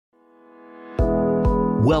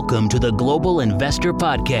Welcome to the Global Investor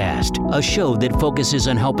Podcast, a show that focuses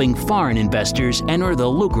on helping foreign investors enter the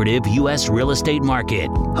lucrative U.S. real estate market.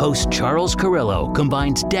 Host Charles Carrillo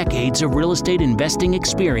combines decades of real estate investing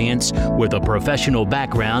experience with a professional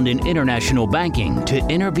background in international banking to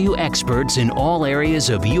interview experts in all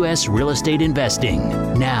areas of U.S. real estate investing.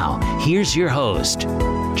 Now, here's your host,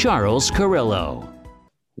 Charles Carrillo.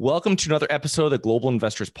 Welcome to another episode of the Global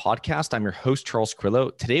Investors Podcast. I'm your host, Charles Carrillo.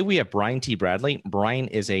 Today, we have Brian T. Bradley. Brian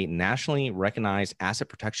is a nationally recognized asset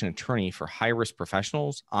protection attorney for high-risk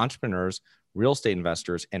professionals, entrepreneurs, real estate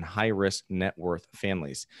investors, and high-risk net worth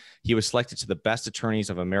families. He was selected to the Best Attorneys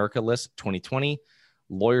of America list 2020,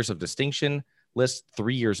 Lawyers of Distinction list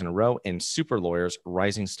 3 years in a row, and Super Lawyers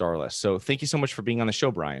Rising Star list. So thank you so much for being on the show,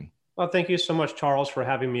 Brian. Well, thank you so much, Charles, for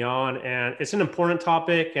having me on. And it's an important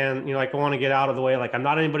topic. And, I want to get out of the way. I'm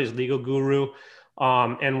not anybody's legal guru.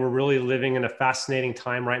 And we're really living in a fascinating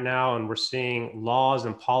time right now. And we're seeing laws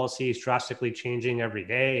and policies drastically changing every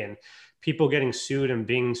day, and people getting sued and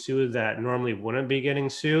being sued that normally wouldn't be getting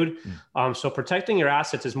sued. So protecting your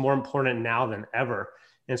assets is more important now than ever.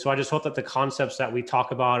 And so I just hope that the concepts that we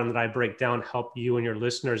talk about and that I break down help you and your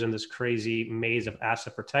listeners in this crazy maze of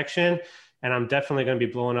asset protection. And I'm definitely going to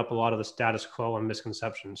be blowing up a lot of the status quo and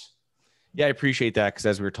misconceptions. Yeah, I appreciate that, because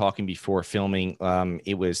as we were talking before filming,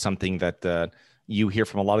 it was something that you hear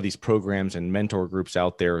from a lot of these programs and mentor groups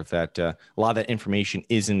out there, that a lot of that information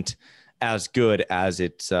isn't as good as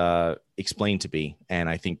it's explained to be. And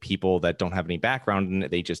I think people that don't have any background in it,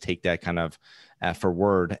 they just take that kind of for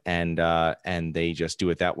word, and they just do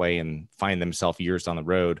it that way and find themselves years down the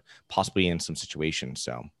road, possibly in some situations.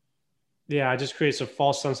 So. Yeah, it just creates a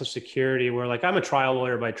false sense of security where I'm a trial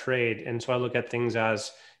lawyer by trade. And so I look at things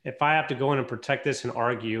as, if I have to go in and protect this and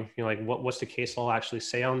argue, what's the case law actually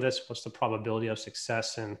say on this? What's the probability of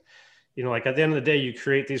success? And, at the end of the day, you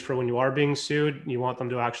create these for when you are being sued, you want them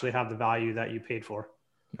to actually have the value that you paid for.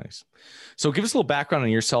 Nice. So give us a little background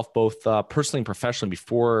on yourself, both personally and professionally,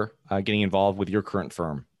 before getting involved with your current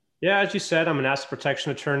firm. Yeah, as you said, I'm an asset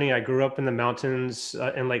protection attorney. I grew up in the mountains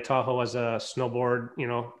in Lake Tahoe as a snowboard,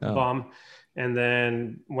 bum, and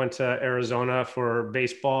then went to Arizona for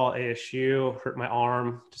baseball, ASU, hurt my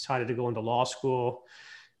arm, decided to go into law school,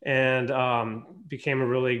 and became a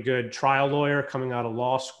really good trial lawyer coming out of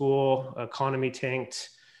law school. Economy tanked,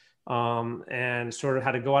 and sort of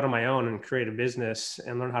had to go out on my own and create a business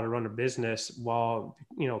and learn how to run a business while,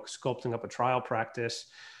 sculpting up a trial practice.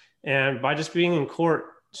 And by just being in court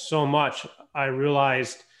so much, I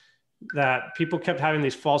realized that people kept having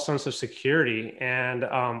these false sense of security. And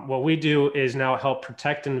what we do is now help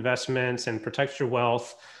protect investments and protect your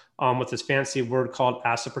wealth with this fancy word called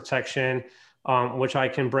asset protection, which I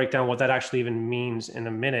can break down what that actually even means in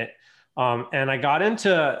a minute. And I got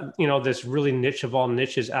into, this really niche of all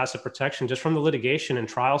niches, asset protection, just from the litigation and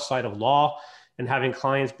trial side of law, and having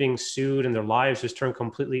clients being sued and their lives just turned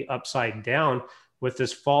completely upside down with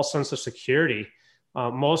this false sense of security.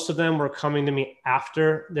 Most of them were coming to me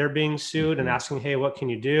after they're being sued and asking, hey, what can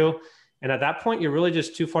you do? And at that point, you're really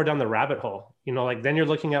just too far down the rabbit hole. Then you're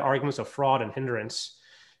looking at arguments of fraud and hindrance.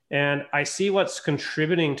 And I see what's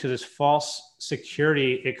contributing to this false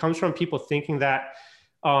security. It comes from people thinking that,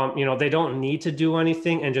 they don't need to do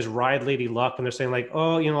anything and just ride lady luck. And they're saying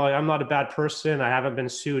I'm not a bad person. I haven't been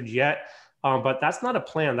sued yet. But that's not a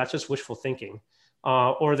plan. That's just wishful thinking.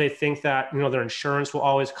 Or they think that, their insurance will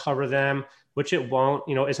always cover them, which it won't.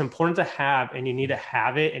 It's important to have, and you need to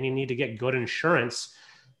have it, and you need to get good insurance.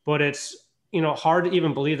 But it's, hard to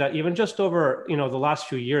even believe that even just over, the last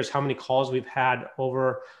few years, how many calls we've had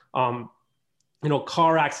over,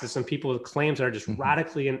 car accidents and people with claims that are just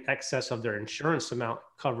radically in excess of their insurance amount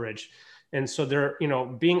coverage. And so they're,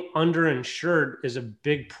 being underinsured is a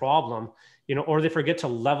big problem, or they forget to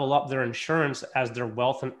level up their insurance as their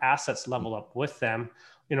wealth and assets level up with them,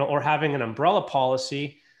 or having an umbrella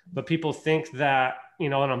policy. But people think that,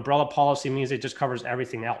 an umbrella policy means it just covers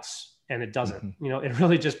everything else. And it doesn't. It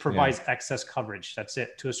really just provides excess coverage. That's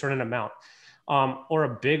it, to a certain amount. Or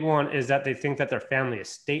a big one is that they think that their family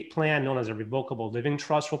estate plan, known as a revocable living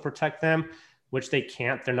trust, will protect them, which they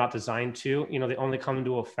can't. They're not designed to. They only come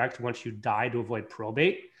into effect once you die to avoid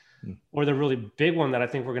probate. Or the really big one that I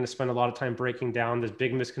think we're going to spend a lot of time breaking down, this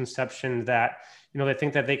big misconception that, they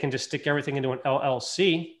think that they can just stick everything into an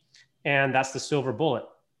LLC and that's the silver bullet.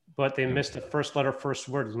 But they missed the first letter, first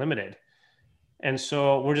word, limited. And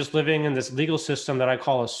so we're just living in this legal system that I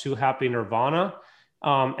call a sue happy nirvana.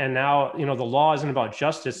 And now, the law isn't about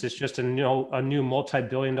justice. It's just a new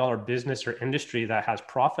multi-billion-dollar business or industry that has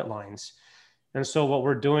profit lines. And so what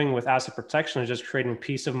we're doing with asset protection is just creating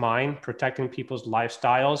peace of mind, protecting people's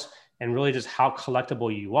lifestyles, and really just how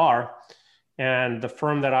collectible you are. And the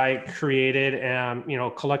firm that I created,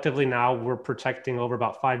 collectively now we're protecting over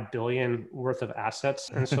about 5 billion worth of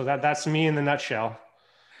assets. And so that's me in the nutshell.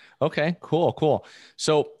 Okay, cool.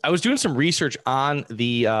 So I was doing some research on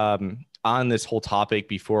the on this whole topic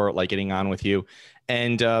before like getting on with you.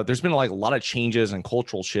 And there's been like a lot of changes and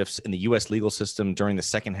cultural shifts in the U.S. legal system during the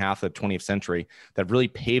second half of the 20th century that really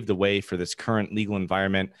paved the way for this current legal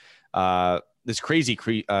environment, this crazy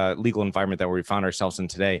legal environment that we found ourselves in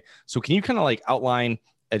today. So can you kind of like outline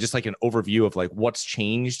just like an overview of like what's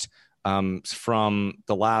changed from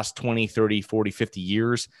the last 20, 30, 40, 50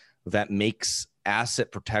 years that makes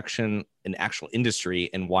asset protection an actual industry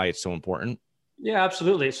and why it's so important? Yeah,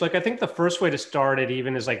 absolutely. So like, I think the first way to start it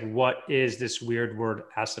even is like, what is this weird word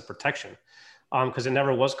asset protection? Because it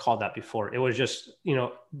never was called that before. It was just,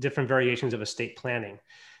 different variations of estate planning.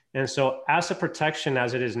 And so asset protection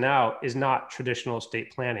as it is now is not traditional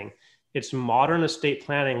estate planning. It's modern estate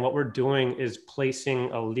planning. What we're doing is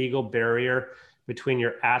placing a legal barrier between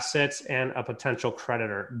your assets and a potential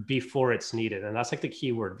creditor before it's needed. And that's like the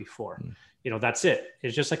key word, before. That's it.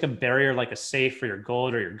 It's just like a barrier, like a safe for your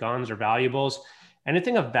gold or your guns or valuables.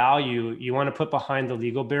 Anything of value you want to put behind the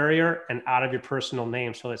legal barrier and out of your personal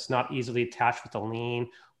name, so it's not easily attached with a lien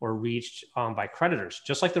or reached by creditors.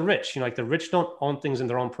 Just like the rich, like the rich don't own things in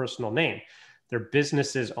their own personal name. Their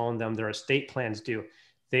businesses own them. Their estate plans do.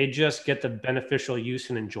 They just get the beneficial use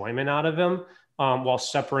and enjoyment out of them while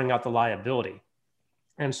separating out the liability.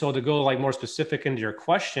 And so to go like more specific into your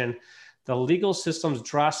question, the legal system's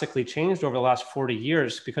drastically changed over the last 40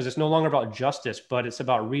 years because it's no longer about justice, but it's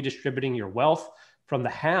about redistributing your wealth from the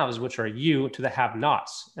haves, which are you, to the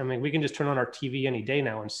have-nots. I mean, we can just turn on our TV any day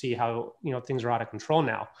now and see how, things are out of control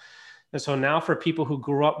now. And so now for people who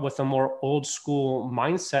grew up with a more old school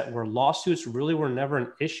mindset where lawsuits really were never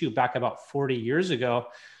an issue back about 40 years ago,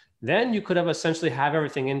 then you could have essentially have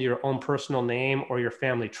everything into your own personal name or your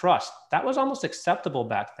family trust. That was almost acceptable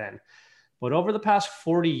back then. But over the past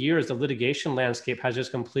 40 years, the litigation landscape has just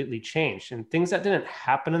completely changed. And things that didn't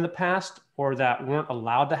happen in the past or that weren't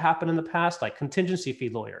allowed to happen in the past, like contingency fee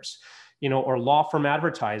lawyers, or law firm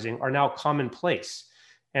advertising, are now commonplace.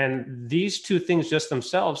 And these two things just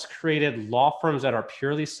themselves created law firms that are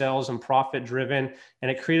purely sales and profit driven. And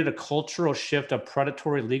it created a cultural shift of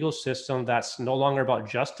predatory legal system that's no longer about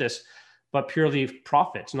justice, but purely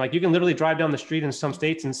profits. And like, you can literally drive down the street in some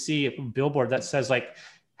states and see a billboard that says like,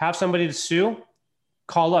 have somebody to sue,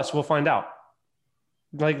 call us, we'll find out.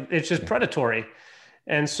 Like, it's just predatory.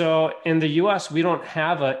 And so in the US, we don't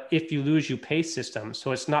have a if you lose, you pay system.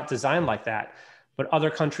 So it's not designed like that, but other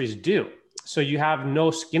countries do. So you have no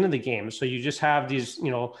skin in the game. So you just have these,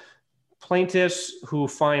 plaintiffs who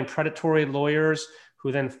find predatory lawyers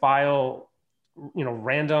who then file,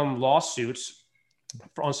 random lawsuits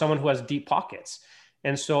on someone who has deep pockets.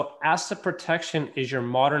 And so asset protection is your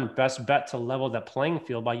modern best bet to level that playing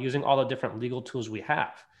field by using all the different legal tools we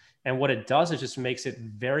have. And what it does is just makes it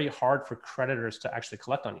very hard for creditors to actually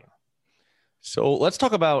collect on you. So let's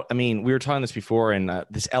talk about, we were talking this before, and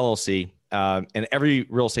this LLC, and every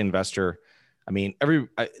real estate investor,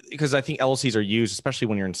 because I think LLCs are used, especially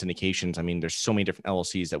when you're in syndications. There's so many different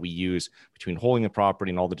LLCs that we use between holding the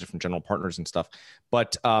property and all the different general partners and stuff.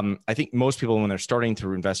 But I think most people, when they're starting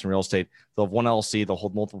to invest in real estate, they'll have one LLC, they'll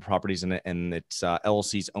hold multiple properties in it, and it's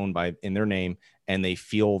LLCs owned in their name, and they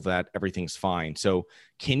feel that everything's fine. So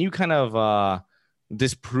can you kind of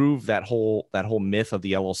disprove that whole myth of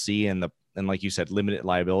the LLC and like you said, limited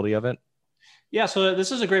liability of it? Yeah, so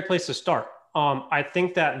this is a great place to start. I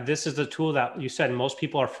think that this is the tool that you said most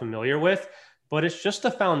people are familiar with, but it's just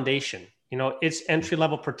a foundation. It's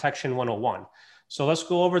entry-level protection 101. So let's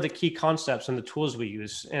go over the key concepts and the tools we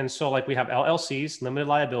use. And so like we have LLCs, limited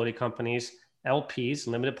liability companies, LPs,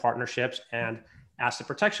 limited partnerships, and asset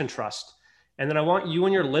protection trust. And then I want you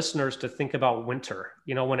and your listeners to think about winter.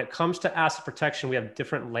 When it comes to asset protection, we have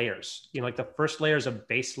different layers. Like the first layer is a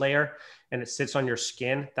base layer and it sits on your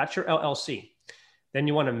skin. That's your LLC. Then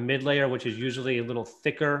you want a mid layer, which is usually a little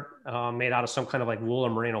thicker, made out of some kind of like wool or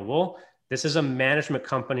merino wool. This is a management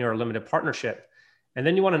company or a limited partnership. And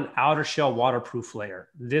then you want an outer shell waterproof layer.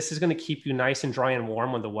 This is going to keep you nice and dry and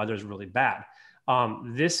warm when the weather is really bad.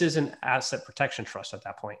 This is an asset protection trust at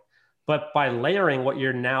that point. But by layering, what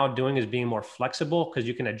you're now doing is being more flexible because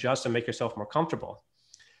you can adjust and make yourself more comfortable.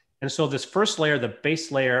 And so this first layer, the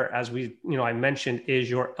base layer, as I mentioned, is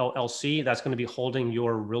your LLC. That's going to be holding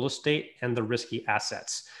your real estate and the risky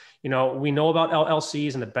assets. We know about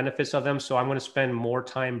LLCs and the benefits of them. So I'm going to spend more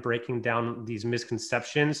time breaking down these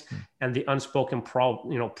misconceptions and the unspoken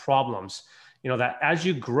problems, that as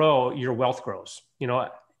you grow, your wealth grows.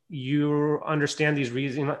 you understand these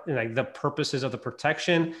reasons, like the purposes of the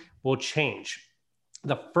protection will change.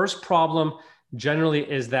 The first problem generally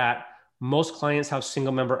is that most clients have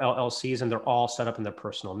single member LLCs and they're all set up in their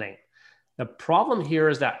personal name. The problem here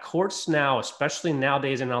is that courts now, especially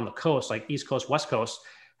nowadays and on the coast, like East Coast, West Coast,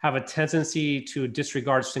 have a tendency to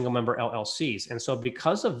disregard single member LLCs. And so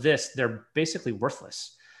because of this, they're basically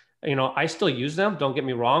worthless. I still use them, don't get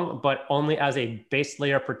me wrong, but only as a base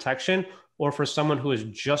layer protection or for someone who is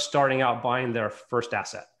just starting out buying their first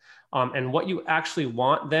asset. And what you actually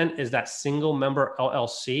want then is that single member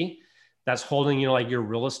LLC that's holding, like your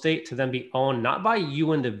real estate to then be owned, not by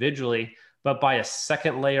you individually, but by a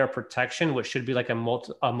second layer of protection, which should be like a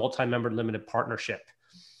multi-member limited partnership.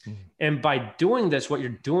 Mm-hmm. And by doing this, what you're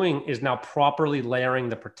doing is now properly layering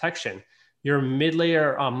the protection. Your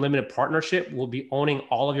mid-layer limited partnership will be owning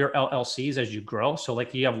all of your LLCs as you grow. So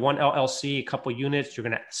like you have one LLC, a couple units, you're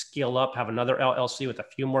going to scale up, have another LLC with a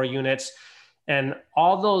few more units. And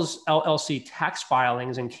all those LLC tax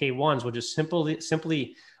filings and K1s will just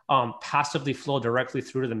simply passively flow directly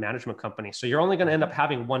through to the management company. So you're only going to end up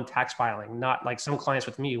having one tax filing, not like some clients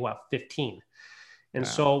with me who have 15. And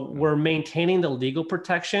so we're maintaining the legal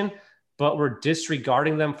protection, but we're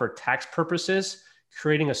disregarding them for tax purposes,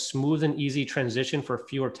 creating a smooth and easy transition for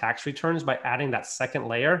fewer tax returns by adding that second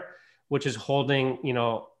layer, which is holding,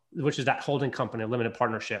 which is that holding company, limited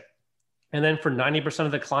partnership. And then for 90%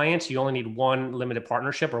 of the clients, you only need one limited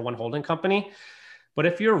partnership or one holding company. But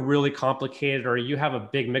if you're really complicated or you have a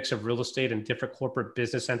big mix of real estate and different corporate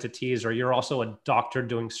business entities, or you're also a doctor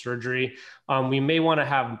doing surgery, we may want to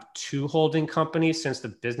have two holding companies since the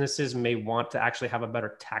businesses may want to actually have a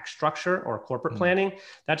better tax structure or corporate planning.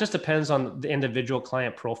 That just depends on the individual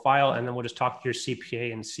client profile. And then we'll just talk to your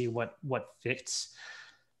CPA and see what fits.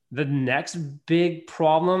 The next big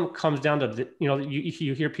problem comes down to,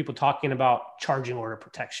 you hear people talking about charging order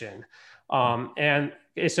protection. And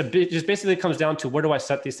it's just basically comes down to where do I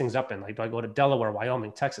set these things up in? Like, do I go to Delaware,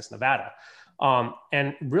 Wyoming, Texas, Nevada?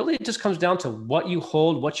 And really it just comes down to what you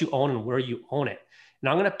hold, what you own, and where you own it.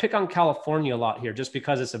 Now I'm going to pick on California a lot here just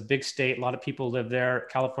because it's a big state. A lot of people live there.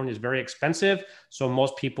 California is very expensive. So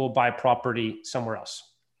most people buy property somewhere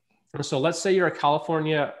else. And so let's say you're a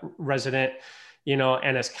California resident,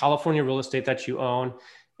 and it's California real estate that you own,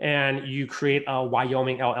 and you create a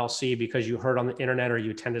Wyoming LLC because you heard on the internet or you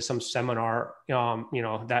attended some seminar,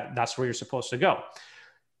 that's where you're supposed to go.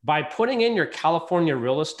 By putting in your California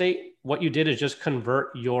real estate, what you did is just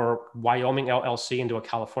convert your Wyoming LLC into a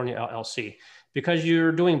California LLC. Because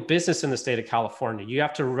you're doing business in the state of California, you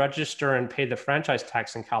have to register and pay the franchise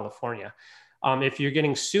tax in California. If you're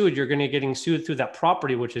getting sued, you're going to be getting sued through that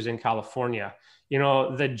property, which is in California.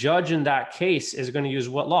 The judge in that case is going to use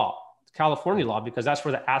what law? California law, because that's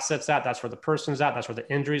where the asset's at, that's where the person's at, that's where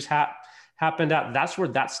the injuries happened at, that's where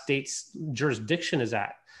that state's jurisdiction is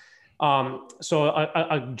at. So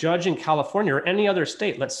a judge in California or any other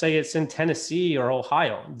state, let's say it's in Tennessee or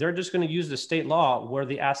Ohio, they're just going to use the state law where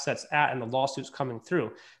the asset's at and the lawsuit's coming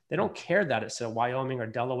through. They don't care that it's a Wyoming or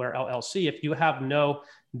Delaware LLC if you have no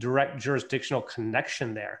direct jurisdictional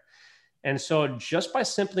connection there. And so just by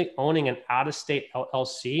simply owning an out-of-state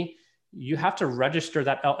LLC, you have to register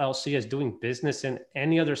that LLC as doing business in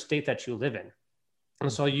any other state that you live in.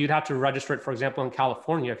 And so you'd have to register it, for example, in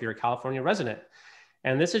California, if you're a California resident.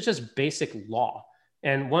 And this is just basic law.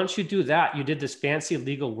 And once you do that, you did this fancy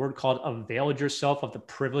legal word called availed yourself of the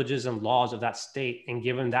privileges and laws of that state and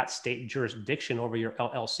given that state jurisdiction over your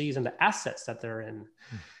LLCs and the assets that they're in.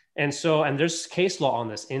 And so, and there's case law on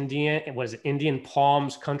this. Indian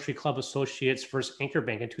Palms Country Club Associates versus Anchor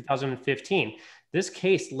Bank in 2015. This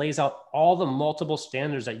case lays out all the multiple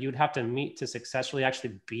standards that you'd have to meet to successfully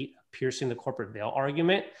actually beat piercing the corporate veil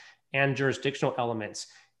argument and jurisdictional elements.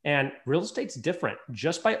 And real estate's different.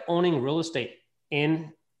 Just by owning real estate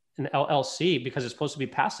in an LLC, because it's supposed to be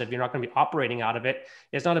passive, you're not going to be operating out of it.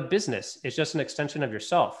 It's not a business. It's just an extension of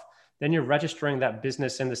yourself. Then you're registering that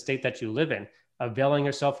business in the state that you live in, availing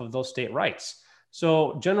yourself of those state rights.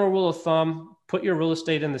 So general rule of thumb, put your real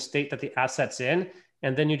estate in the state that the asset's in,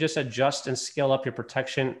 and then you just adjust and scale up your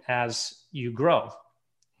protection as you grow.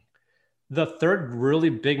 The third really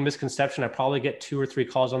big misconception, I probably get 2 or 3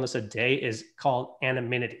 calls on this a day, is called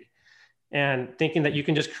anonymity. And thinking that you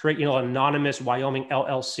can just create, anonymous Wyoming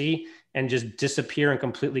LLC and just disappear and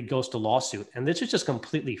completely ghost a lawsuit. And this is just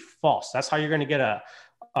completely false. That's how you're going to get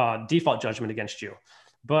a default judgment against you.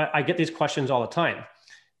 But I get these questions all the time.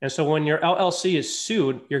 And so when your LLC is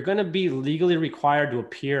sued, you're going to be legally required to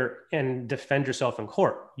appear and defend yourself in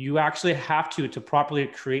court. You actually have to properly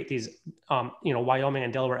create these, Wyoming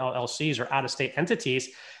and Delaware LLCs or out-of-state entities,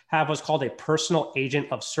 have what's called a personal agent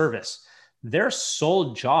of service. Their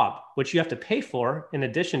sole job, which you have to pay for in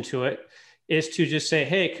addition to it, is to just say,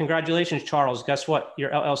 hey, congratulations, Charles. Guess what?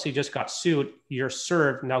 Your LLC just got sued. You're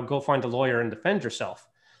served. Now go find a lawyer and defend yourself.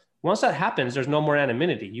 Once that happens, there's no more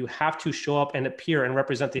anonymity. You have to show up and appear and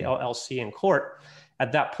represent the LLC in court.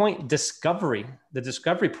 At that point, the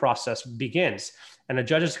discovery process begins. And a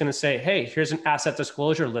judge is going to say, hey, here's an asset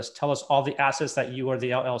disclosure list. Tell us all the assets that you or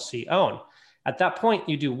the LLC own. At that point,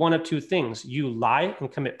 you do one of two things. You lie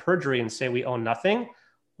and commit perjury and say we own nothing,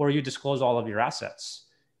 or you disclose all of your assets.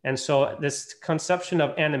 And so this conception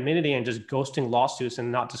of anonymity and just ghosting lawsuits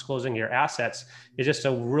and not disclosing your assets is just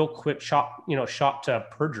a real quick shot to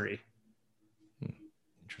perjury.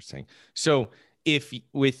 Interesting. So if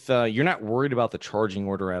you're not worried about the charging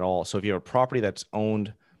order at all. So if you have a property that's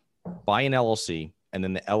owned by an LLC and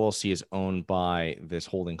then the LLC is owned by this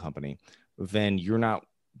holding company, then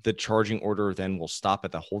the charging order then will stop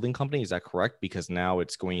at the holding company. Is that correct? Because now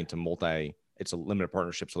it's going into it's a limited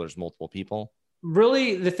partnership. So there's multiple people.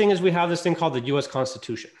 Really, the thing is we have this thing called the U.S.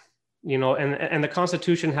 Constitution, and the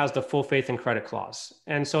Constitution has the full faith and credit clause.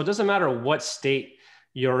 And so it doesn't matter what state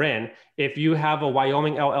you're in. If you have a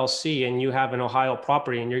Wyoming LLC and you have an Ohio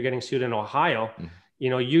property and you're getting sued in Ohio,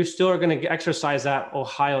 you still are going to exercise that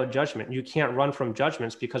Ohio judgment. You can't run from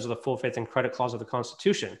judgments because of the full faith and credit clause of the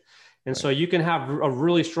Constitution. And so you can have a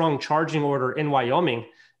really strong charging order in Wyoming,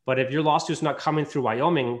 but if your lawsuit's not coming through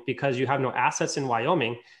Wyoming because you have no assets in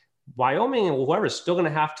Wyoming and whoever is still going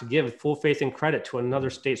to have to give full faith and credit to another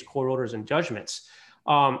state's court orders and judgments.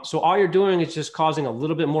 So all you're doing is just causing a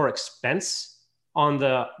little bit more expense on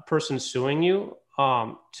the person suing you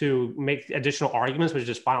to make additional arguments, which is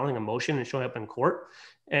just filing a motion and showing up in court.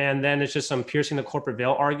 And then it's just some piercing the corporate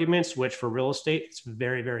veil arguments, which for real estate, it's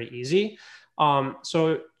very, very easy.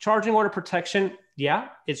 So charging order protection, yeah,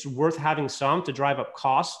 it's worth having some to drive up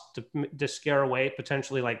costs to scare away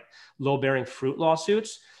potentially like low-bearing fruit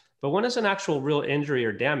lawsuits. But when it's an actual real injury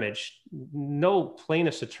or damage, no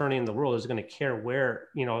plaintiff's attorney in the world is going to care where,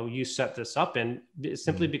 you set this up in,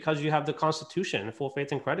 simply because you have the Constitution and full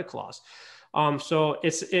faith and credit clause. So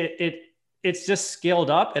it's just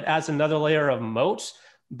scaled up. It adds another layer of moats.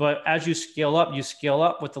 But as you scale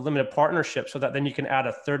up with the limited partnership so that then you can add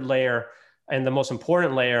a third layer, and the most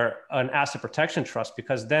important layer, an asset protection trust,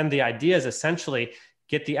 because then the idea is essentially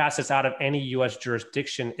get the assets out of any U.S.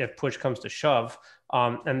 jurisdiction if push comes to shove.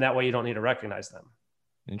 And that way you don't need to recognize them.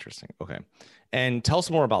 Interesting. Okay. And tell us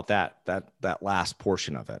more about that last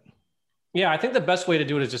portion of it. Yeah, I think the best way to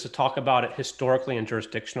do it is just to talk about it historically and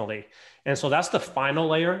jurisdictionally. And so that's the final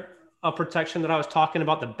layer of protection that I was talking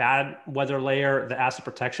about, the bad weather layer, the asset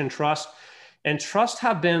protection trust. And trusts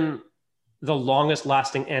have been the longest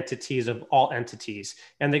lasting entities of all entities.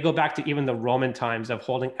 And they go back to even the Roman times of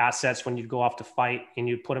holding assets when you'd go off to fight and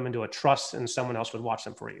you'd put them into a trust and someone else would watch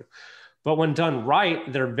them for you. But when done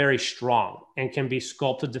right, they're very strong and can be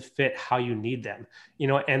sculpted to fit how you need them,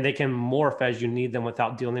 and they can morph as you need them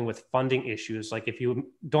without dealing with funding issues. Like if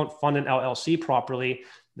you don't fund an LLC properly,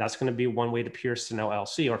 that's going to be one way to pierce an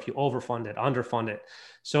LLC, or if you overfund it, underfund it.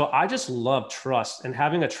 So I just love trust, and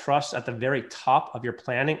having a trust at the very top of your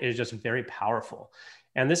planning is just very powerful.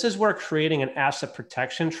 And this is where creating an asset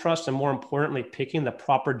protection trust, and more importantly, picking the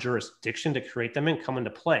proper jurisdiction to create them in, come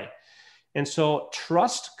into play. And so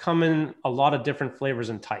trust come in a lot of different flavors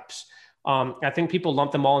and types. I think people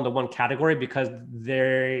lump them all into one category because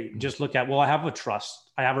they just look at, well, I have a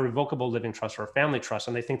trust, I have a revocable living trust or a family trust,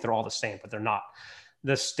 and they think they're all the same, but they're not.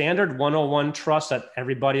 The standard 101 trust that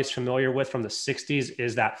everybody is familiar with from the 60s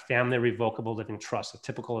is that family revocable living trust, a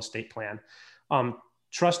typical estate plan.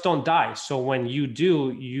 Trusts don't die. So when you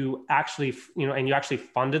do, you actually, and you actually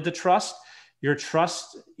funded the trust, your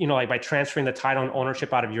trust, like by transferring the title and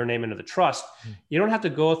ownership out of your name into the trust, you don't have to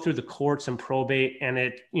go through the courts and probate. And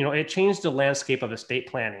it changed the landscape of estate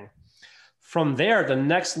planning. From there, the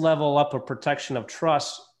next level up of protection of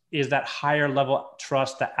trust is that higher level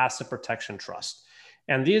trust, the asset protection trust.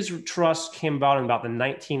 And these trusts came about in about the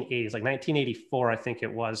 1980s, like 1984, I think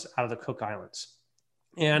it was, out of the Cook Islands.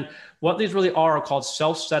 And what these really are called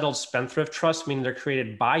self-settled spendthrift trusts, meaning they're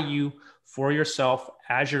created by you for yourself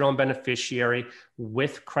as your own beneficiary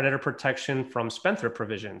with creditor protection from spendthrift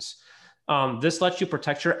provisions. This lets you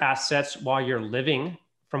protect your assets while you're living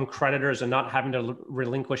from creditors and not having to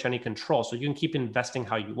relinquish any control. So you can keep investing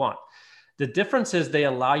how you want. The difference is they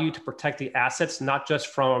allow you to protect the assets, not just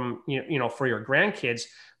from, for your grandkids,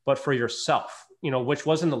 but for yourself, which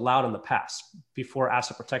wasn't allowed in the past before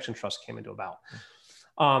asset protection trust came into about.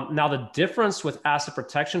 Now, the difference with asset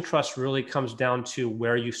protection trust really comes down to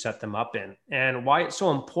where you set them up in. And why it's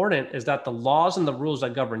so important is that the laws and the rules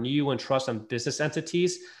that govern you and trust and business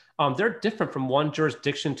entities they're different from one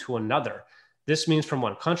jurisdiction to another. This means from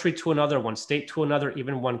one country to another, one state to another,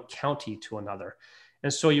 even one county to another.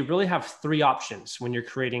 And so you really have three options when you're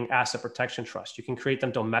creating asset protection trust. You can create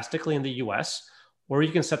them domestically in the US, or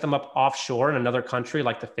you can set them up offshore in another country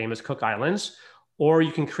like the famous Cook Islands, or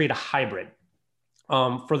you can create a hybrid.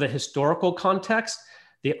 For the historical context,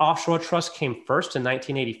 the offshore trust came first in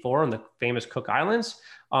 1984 in the famous Cook Islands.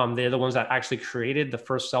 They're the ones that actually created the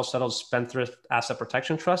first self-settled spendthrift asset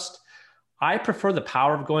protection trust. I prefer the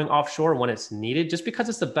power of going offshore when it's needed, just because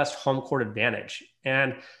it's the best home court advantage.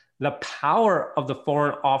 And the power of the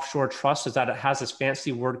foreign offshore trust is that it has this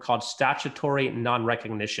fancy word called statutory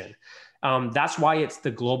non-recognition. That's why it's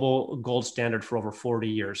the global gold standard for over 40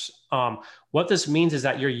 years. What this means is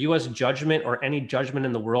that your US judgment or any judgment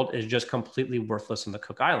in the world is just completely worthless in the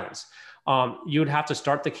Cook Islands. You would have to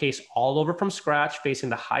start the case all over from scratch, facing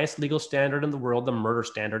the highest legal standard in the world, the murder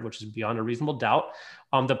standard, which is beyond a reasonable doubt.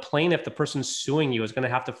 The plaintiff, the person suing you, is going to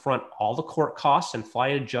have to front all the court costs and fly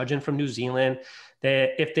a judge in from New Zealand.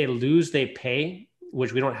 If they lose, they pay,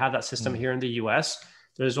 which we don't have that system here in the US.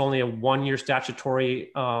 There's only a 1-year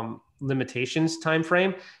statutory limitations time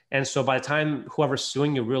frame. And so by the time whoever's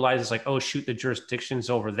suing you realizes like, oh, shoot, the jurisdiction's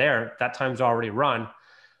over there, that time's already run.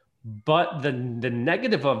 But the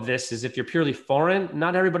negative of this is if you're purely foreign,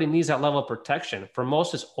 not everybody needs that level of protection. For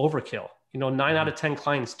most, it's overkill. 9 out of 10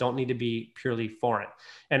 clients don't need to be purely foreign.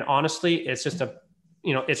 And honestly, it's just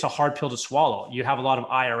it's a hard pill to swallow. You have a lot of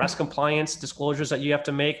IRS compliance disclosures that you have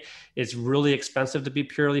to make. It's really expensive to be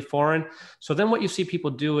purely foreign. So then what you see people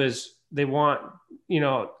do is they want,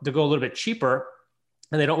 to go a little bit cheaper,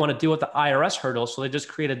 and they don't want to deal with the IRS hurdles. So they just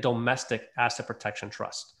create a domestic asset protection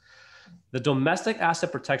trust. The domestic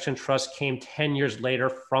asset protection trust came 10 years later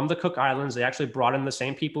from the Cook Islands. They actually brought in the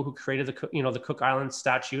same people who created the Cook Island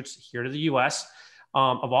statutes here to the US.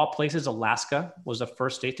 Of all places, Alaska was the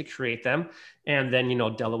first state to create them. And then,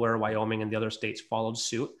 Delaware, Wyoming, and the other states followed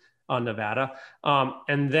suit on Nevada.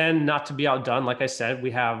 And then, not to be outdone, like I said,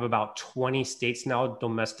 we have about 20 states now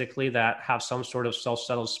domestically that have some sort of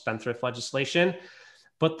self-settled spendthrift legislation.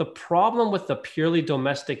 But the problem with the purely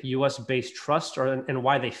domestic US-based trust and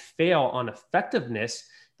why they fail on effectiveness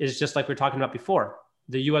is just like we were talking about before.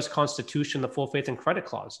 The US Constitution, the full faith and credit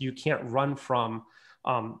clause, you can't run from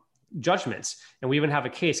judgments. And we even have a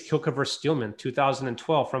case, Kilka versus Steelman,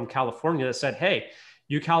 2012 from California, that said, hey,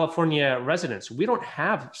 you California residents, we don't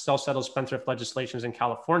have self-settled spendthrift legislations in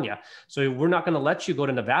California. So we're not going to let you go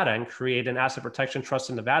to Nevada and create an asset protection trust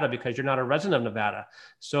in Nevada because you're not a resident of Nevada.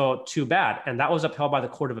 So too bad. And that was upheld by the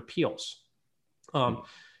Court of Appeals. And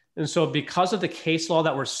so because of the case law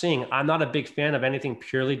that we're seeing, I'm not a big fan of anything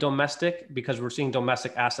purely domestic because we're seeing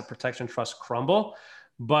domestic asset protection trusts crumble.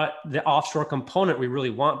 But the offshore component we really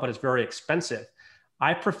want, but it's very expensive.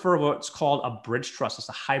 I prefer what's called a bridge trust. It's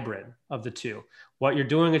a hybrid of the two. What you're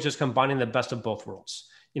doing is just combining the best of both worlds.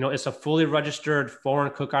 It's a fully registered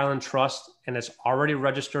foreign Cook Island trust, and it's already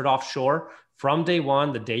registered offshore from day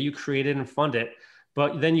one, the day you create it and fund it.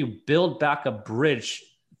 But then you build back a bridge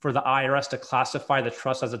for the IRS to classify the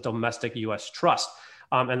trust as a domestic US trust.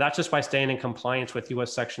 And that's just by staying in compliance with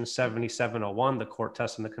US Section 7701, the court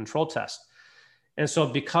test and the control test. And so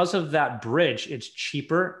because of that bridge, it's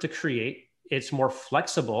cheaper to create. It's more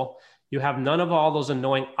flexible. You have none of all those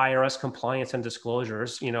annoying IRS compliance and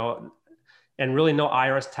disclosures, and really no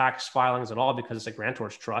IRS tax filings at all because it's a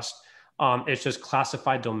grantor's trust. It's just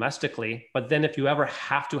classified domestically. But then if you ever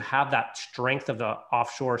have to have that strength of the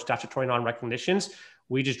offshore statutory non-recognitions,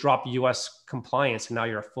 we just drop US compliance and now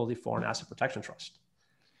you're a fully foreign asset protection trust.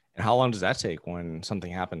 And how long does that take when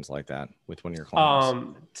something happens like that with one of your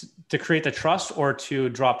clients? To create the trust or to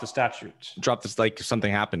drop the statutes? Drop this, like if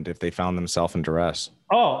something happened, if they found themselves in duress.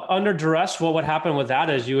 Oh, under duress, what would happen with that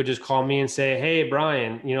is you would just call me and say, hey,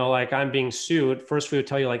 Brian, I'm being sued. First, we would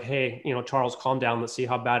tell you like, hey, Charles, calm down. Let's see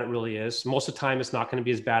how bad it really is. Most of the time, it's not going to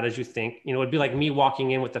be as bad as you think. It'd be like me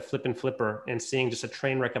walking in with the flip and flipper and seeing just a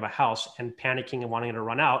train wreck of a house and panicking and wanting to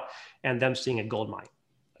run out and them seeing a gold mine.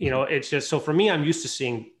 It's just, so for me, I'm used to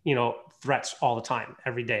seeing, threats all the time,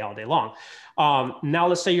 every day, all day long. Now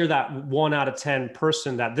let's say you're that 1 out of 10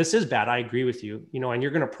 person that this is bad. I agree with you, and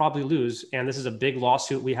you're going to probably lose. And this is a big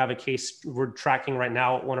lawsuit. We have a case we're tracking right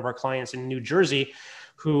now. One of our clients in New Jersey,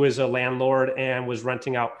 who is a landlord and was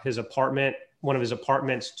renting out his apartment, one of his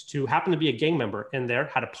apartments to happen to be a gang member in there,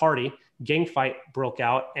 had a party, gang fight broke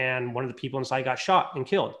out. And one of the people inside got shot and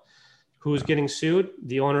killed. Who's getting sued?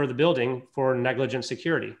 The owner of the building for negligent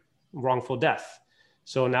security, wrongful death.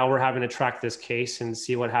 So now we're having to track this case and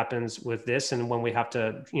see what happens with this and when we have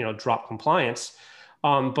to, drop compliance.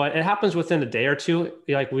 But it happens within a day or two.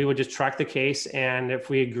 Like we would just track the case, and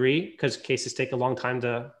if we agree, because cases take a long time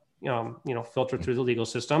to filter through the legal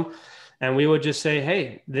system. And we would just say,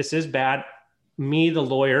 hey, this is bad. Me, the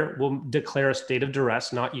lawyer, will declare a state of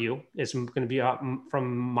duress, not you. It's going to be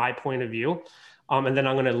from my point of view. And then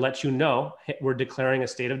I'm going to let you know, hey, we're declaring a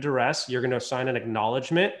state of duress. You're going to sign an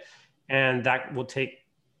acknowledgement, and that will take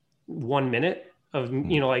 1 minute of,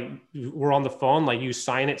 like we're on the phone, like you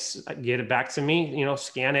sign it, get it back to me,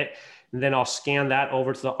 scan it. And then I'll scan that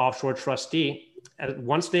over to the offshore trustee. And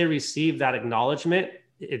once they receive that acknowledgement,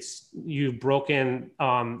 you've broken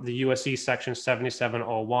the USC section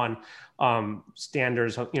 7701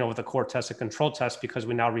 standards, with the core test and control test, because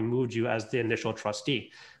we now removed you as the initial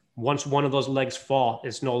trustee. Once one of those legs fall,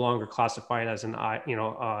 it's no longer classified as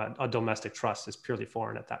a domestic trust. It's purely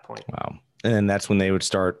foreign at that point. Wow. And then that's when they would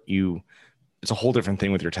start it's a whole different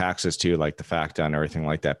thing with your taxes too, like the FACTA and everything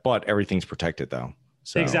like that, but everything's protected though.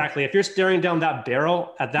 So. Exactly. If you're staring down that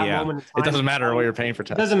barrel at that moment in time, it doesn't matter what you're paying for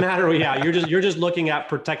tax. It doesn't matter. Yeah. You're just looking at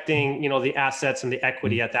protecting, the assets and the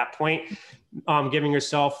equity at that point, giving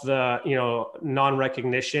yourself the,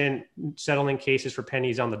 non-recognition, settling cases for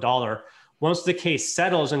pennies on the dollar. Once the case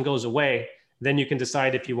settles and goes away, then you can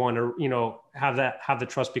decide if you want to, have the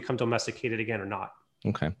trust become domesticated again or not.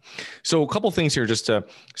 Okay. So a couple of things here,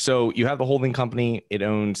 so you have the holding company, it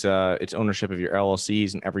owns its ownership of your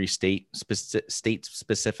LLCs in every state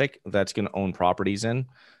specific that's going to own properties in.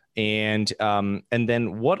 And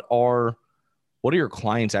then what are your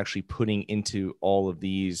clients actually putting into all of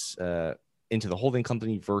these, into the holding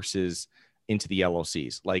company versus into the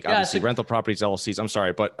LLCs? Like obviously rental properties, LLCs, I'm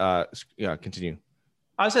sorry, but continue.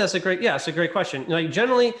 I would say it's a great question. Like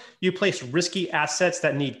generally you place risky assets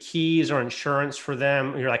that need keys or insurance for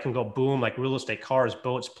them. You're like, can go boom, like real estate, cars,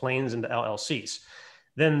 boats, planes into LLCs.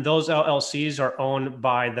 Then those LLCs are owned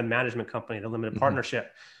by the management company, the limited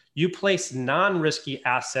partnership. You place non-risky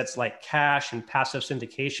assets like cash and passive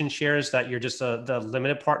syndication shares that you're just the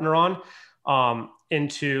limited partner on, directly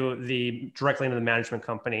into the management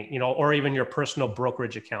company, or even your personal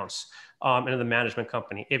brokerage accounts. Into the management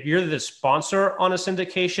company. If you're the sponsor on a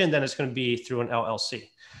syndication, then it's going to be through an LLC.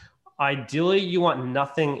 Ideally, you want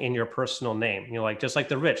nothing in your personal name. Just like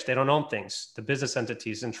the rich, they don't own things. The business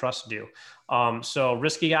entities and trusts do. So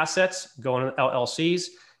risky assets go into LLCs.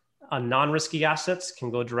 Non-risky assets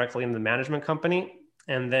can go directly into the management company,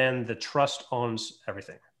 and then the trust owns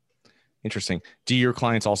everything. Interesting. Do your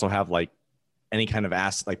clients also have like any kind of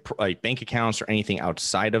asset, like bank accounts or anything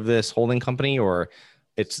outside of this holding company, or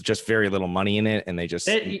it's just very little money in it and they just...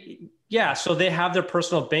 So they have their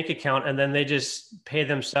personal bank account and then they just pay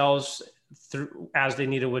themselves through as they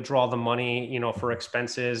need to withdraw the money, for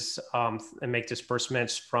expenses, and make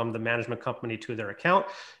disbursements from the management company to their account.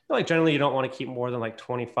 Like generally you don't want to keep more than like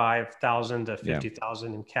 25,000 to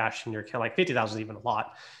 50,000 in cash in your account. Like 50,000 is even a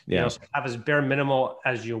lot, so have as bare minimal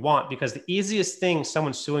as you want, because the easiest thing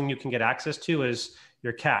someone suing you can get access to is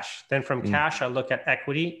your cash. Then from cash, I look at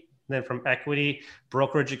equity. Then from equity,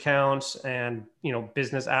 brokerage accounts and,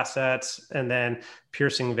 business assets, and then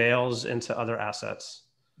piercing veils into other assets.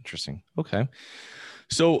 Interesting. Okay.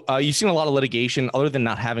 So you've seen a lot of litigation. Other than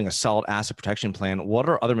not having a solid asset protection plan, what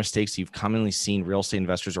are other mistakes you've commonly seen real estate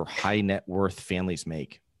investors or high net worth families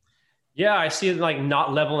make? Yeah, I see like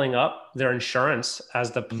not leveling up their insurance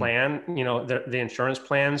as the plan, the insurance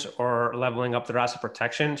plans, or leveling up their asset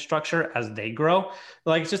protection structure as they grow.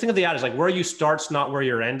 Like just think of the adage, like where you start's not where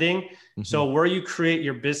you're ending. So where you create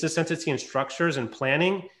your business entity and structures and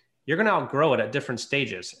planning, you're going to outgrow it at different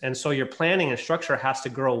stages. And so your planning and structure has to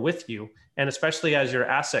grow with you. And especially as your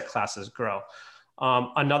asset classes grow.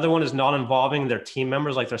 Another one is not involving their team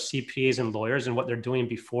members, like their CPAs and lawyers, and what they're doing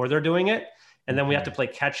before they're doing it. And then we have to play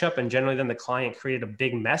catch up. And generally then the client created a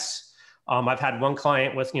big mess. I've had one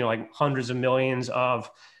client with, like hundreds of millions of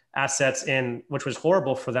assets in, which was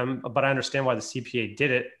horrible for them, but I understand why the CPA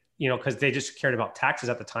did it, because they just cared about taxes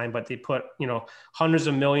at the time, but they put, hundreds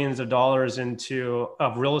of millions of dollars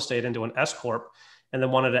of real estate into an S Corp, and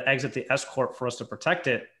then wanted to exit the S Corp for us to protect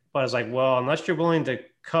it. But I was like, well, unless you're willing to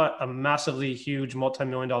cut a massively huge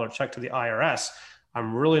multi-million-dollar check to the IRS,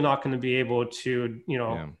 I'm really not going to be able to,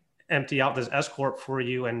 empty out this S Corp for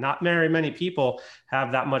you. And not very many people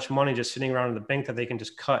have that much money just sitting around in the bank that they can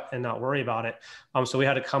just cut and not worry about it. So we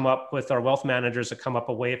had to come up with our wealth managers to come up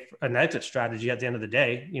an exit strategy at the end of the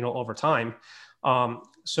day, over time.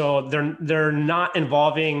 So they're not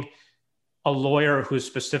involving a lawyer who's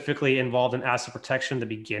specifically involved in asset protection in the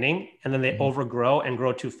beginning, and then they overgrow and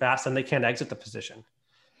grow too fast and they can't exit the position.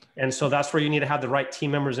 And so that's where you need to have the right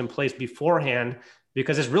team members in place beforehand,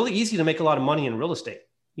 because it's really easy to make a lot of money in real estate.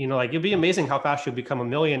 You'll be amazing how fast you'll become a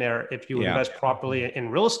millionaire if you invest properly in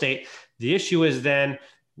real estate. The issue is then,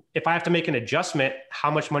 if I have to make an adjustment, how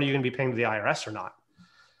much money are you going to be paying to the IRS or not?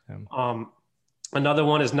 Another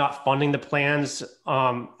one is not funding the plans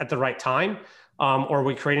at the right time. Or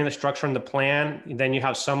we creating the structure in the plan. Then you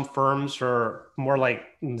have some firms or more like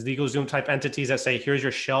LegalZoom type entities that say, here's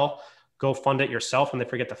your shell, go fund it yourself, and they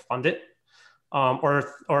forget to fund it. Or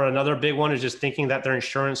another big one is just thinking that their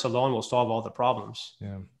insurance alone will solve all the problems.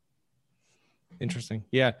 Yeah. Interesting.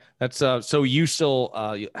 Yeah. That's so you still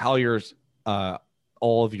how yours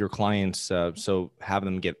all of your clients so have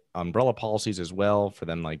them get umbrella policies as well for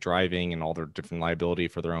them, like driving and all their different liability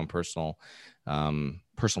for their own personal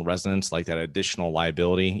residence, like that additional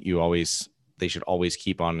liability. They should always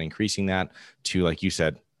keep on increasing that to, like you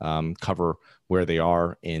said, cover where they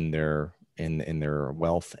are in their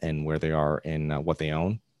wealth and where they are in what they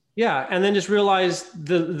own. Yeah. And then just realize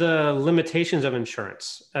the limitations of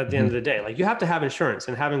insurance at the end of the day. Like, you have to have insurance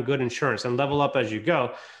and having good insurance and level up as you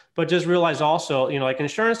go. But just realize also, like,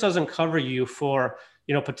 insurance doesn't cover you for,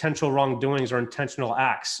 potential wrongdoings or intentional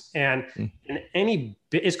acts. And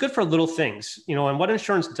it's good for little things, and what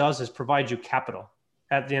insurance does is provide you capital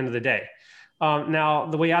at the end of the day. Now,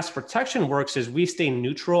 the way asset protection works is we stay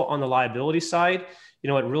neutral on the liability side.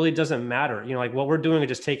 It really doesn't matter. Like, what we're doing is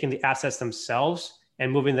just taking the assets themselves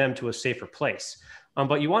and moving them to a safer place.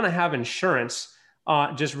 But you want to have insurance.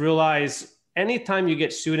 Just realize anytime you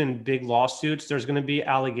get sued in big lawsuits, there's going to be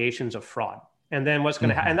allegations of fraud. And then what's going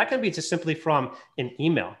to happen, and that can be just simply from an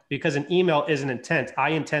email, because an email is an intent.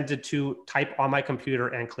 I intended to type on my computer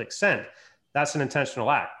and click send. That's an intentional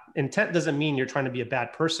act. Intent doesn't mean you're trying to be a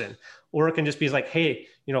bad person. Or it can just be like, hey,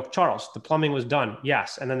 Charles, the plumbing was done.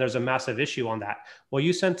 Yes. And then there's a massive issue on that. Well,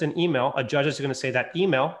 you sent an email. A judge is going to say that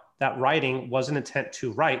email, that writing was an intent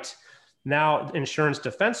to write. Now, Insurance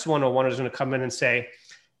Defense 101 is going to come in and say,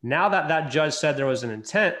 now that judge said there was an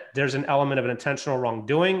intent, there's an element of an intentional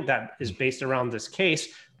wrongdoing that is based around this case.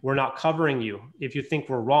 We're not covering you. If you think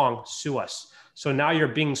we're wrong, sue us. So now you're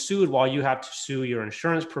being sued while you have to sue your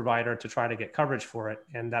insurance provider to try to get coverage for it.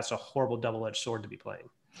 And that's a horrible double-edged sword to be playing.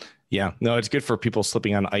 Yeah, no, it's good for people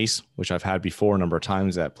slipping on ice, which I've had before a number of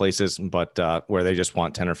times at places, but where they just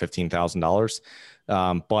want $10,000 or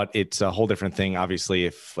 $15,000. But it's a whole different thing, obviously,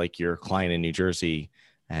 if like your client in New Jersey,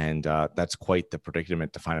 and that's quite the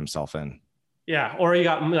predicament to find himself in. Yeah, or you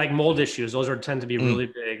got like mold issues. Those tend to be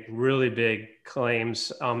really big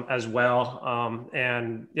claims as well.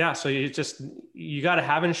 And yeah, so you got to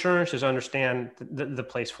have insurance. Just understand the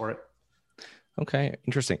place for it. Okay,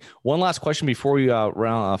 interesting. One last question before we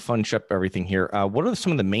finish up everything here. What are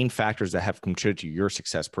some of the main factors that have contributed to your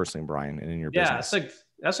success personally, Brian, and in your business? Yeah,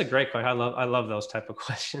 that's a great question. I love those type of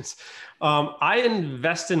questions. I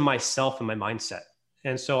invest in myself and my mindset.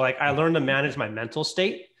 And so like I learned to manage my mental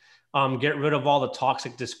state, get rid of all the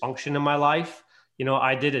toxic dysfunction in my life.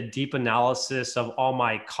 I did a deep analysis of all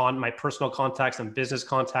my personal contacts and business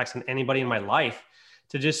contacts and anybody in my life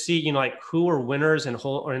to just see, like who are winners and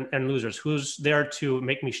losers, who's there to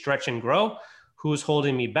make me stretch and grow, who's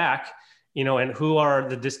holding me back, and who are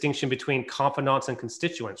the distinction between confidants and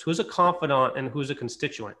constituents, who's a confidant and who's a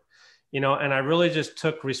constituent, and I really just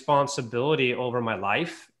took responsibility over my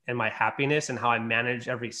life and my happiness and how I manage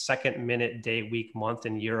every second, minute, day, week, month,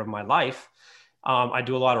 and year of my life. I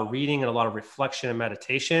do a lot of reading and a lot of reflection and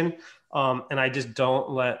meditation. And I just don't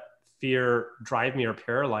let fear drive me or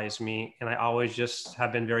paralyze me. And I always just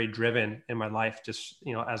have been very driven in my life, just,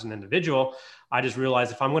 as an individual. I just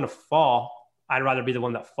realized if I'm going to fall, I'd rather be the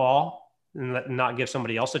one that fall and not give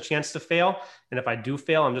somebody else a chance to fail. And if I do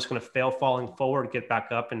fail, I'm just going to fail falling forward, get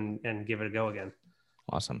back up and give it a go again.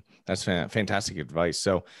 Awesome. That's fantastic advice.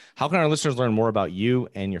 So how can our listeners learn more about you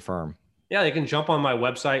and your firm? Yeah, they can jump on my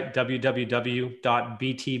website,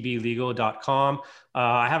 www.btblegal.com.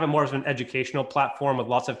 I have it more as an educational platform with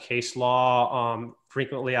lots of case law,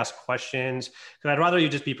 frequently asked questions, because I'd rather you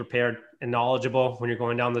just be prepared and knowledgeable when you're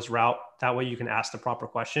going down this route. That way you can ask the proper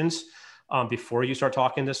questions before you start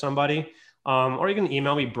talking to somebody. Or you can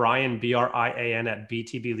email me, Brian, BRIAN at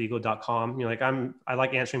btblegal.com. I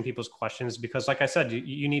like answering people's questions because like I said,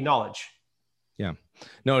 you need knowledge. Yeah,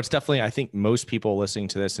 no, it's definitely, I think most people listening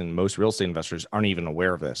to this and most real estate investors aren't even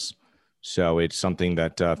aware of this. So it's something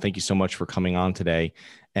that, thank you so much for coming on today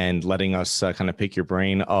and letting us kind of pick your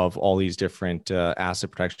brain of all these different asset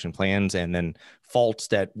protection plans and then faults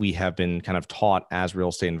that we have been kind of taught as real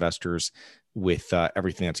estate investors with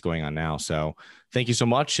everything that's going on now. So thank you so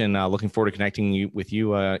much. And looking forward to connecting with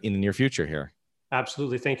you in the near future here.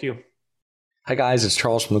 Absolutely. Thank you. Hi guys, it's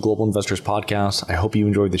Charles from the Global Investors Podcast. I hope you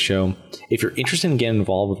enjoyed the show. If you're interested in getting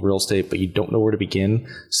involved with real estate, but you don't know where to begin,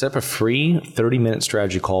 set up a free 30-minute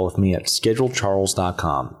strategy call with me at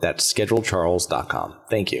schedulecharles.com. That's schedulecharles.com.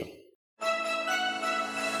 Thank you.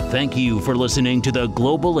 Thank you for listening to the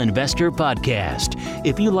Global Investor Podcast.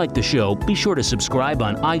 If you like the show, be sure to subscribe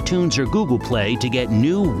on iTunes or Google Play to get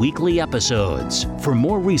new weekly episodes. For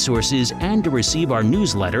more resources and to receive our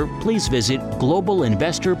newsletter, please visit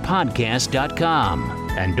globalinvestorpodcast.com.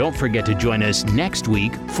 And don't forget to join us next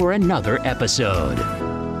week for another episode.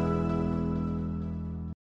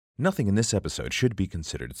 Nothing in this episode should be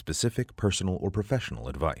considered specific, personal, or professional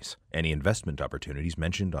advice. Any investment opportunities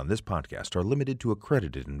mentioned on this podcast are limited to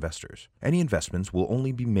accredited investors. Any investments will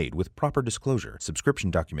only be made with proper disclosure,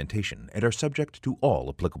 subscription documentation, and are subject to all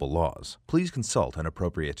applicable laws. Please consult an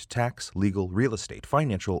appropriate tax, legal, real estate,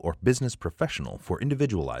 financial, or business professional for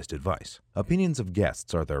individualized advice. Opinions of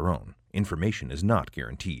guests are their own. Information is not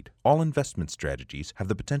guaranteed. All investment strategies have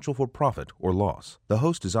the potential for profit or loss. The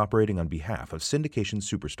host is operating on behalf of Syndication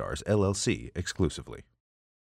Superstars, LLC exclusively.